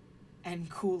better and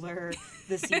cooler,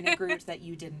 the scenic route that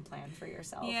you didn't plan for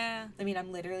yourself. Yeah. I mean,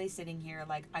 I'm literally sitting here,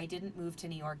 like, I didn't move to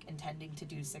New York intending to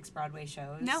do 6 Broadway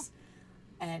shows. No.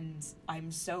 And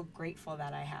I'm so grateful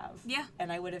that I have. Yeah.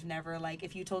 And I would have never, like,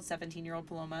 if you told 17-year-old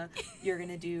Paloma, you're going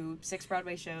to do 6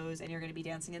 Broadway shows and you're going to be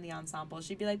dancing in the ensemble,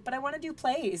 she'd be like, but I want to do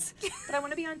plays. But I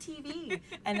want to be on TV.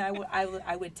 And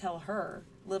I would tell her,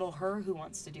 little her who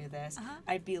wants to do this,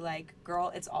 I'd be like,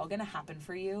 girl, it's all going to happen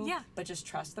for you. Yeah. But just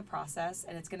trust the process,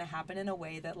 and it's going to happen in a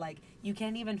way that, like, you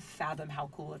can't even fathom how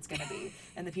cool it's going to be.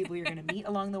 And the people you're going to meet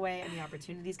along the way, and the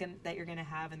opportunities that you're going to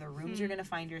have, and the rooms you're going to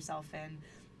find yourself in.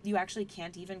 You actually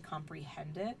can't even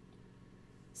comprehend it.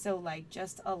 So, like,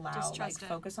 just allow, like,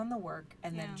 focus on the work,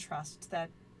 and then trust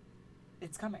that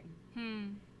it's coming.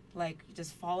 Like,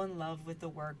 just fall in love with the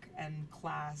work and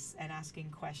class and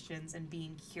asking questions and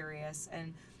being curious,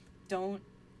 and don't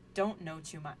know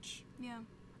too much. Yeah.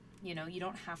 You know, you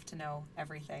don't have to know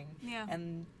everything. Yeah.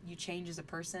 And you change as a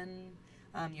person.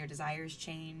 Your desires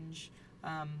change.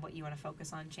 What you want to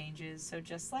focus on changes. So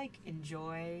just, like,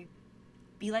 enjoy.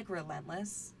 Be, like,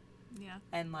 relentless. Yeah.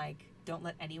 And, like, don't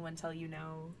let anyone tell you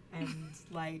no. And,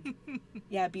 like,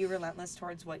 yeah, be relentless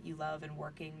towards what you love and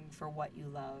working for what you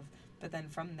love. But then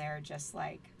from there, just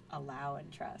like allow and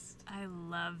trust. I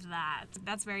love that.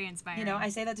 That's very inspiring. You know, I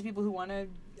say that to people who want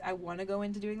to go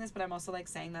into doing this, but I'm also like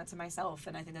saying that to myself.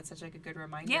 And I think that's such like a good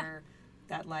reminder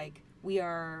that like we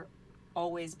are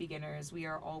always beginners. We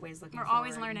are always looking forward. We're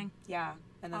always learning. Yeah.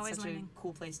 And that's Always such learning. a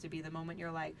cool place to be. The moment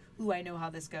you're like, ooh, I know how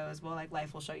this goes. Well, like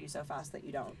life will show you so fast that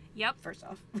you don't. Yep. First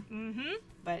off. Mm-hmm.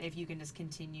 But if you can just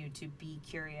continue to be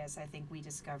curious, I think we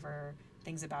discover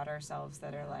things about ourselves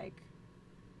that are like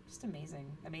just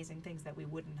amazing things that we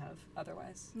wouldn't have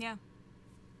otherwise. Yeah.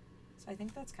 So I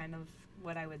think that's kind of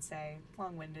what I would say.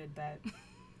 Long-winded, but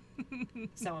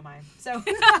so am I. So.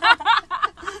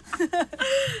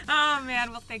 Oh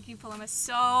man, well thank you, Paloma,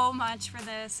 so much for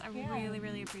this. I really,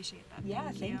 really appreciate that.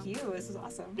 Yeah, thank you. This is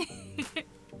awesome.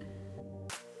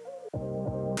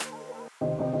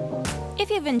 If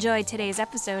you've enjoyed today's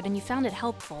episode and you found it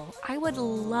helpful, I would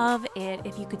love it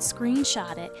if you could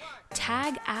screenshot it,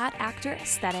 tag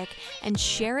 @ActorAesthetic, and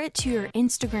share it to your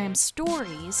Instagram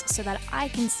stories so that I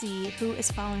can see who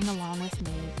is following along with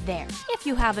me there. If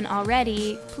you haven't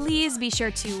already, please be sure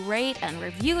to rate and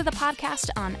review the podcast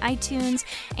on iTunes,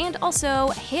 and also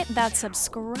hit that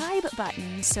subscribe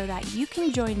button so that you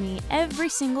can join me every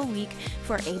single week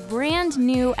for a brand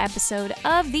new episode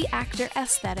of the Actor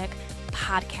Aesthetic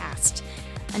podcast.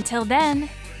 Until then,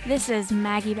 this is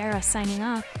Maggie Barrow signing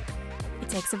off. It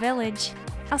takes a village.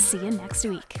 I'll see you next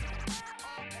week.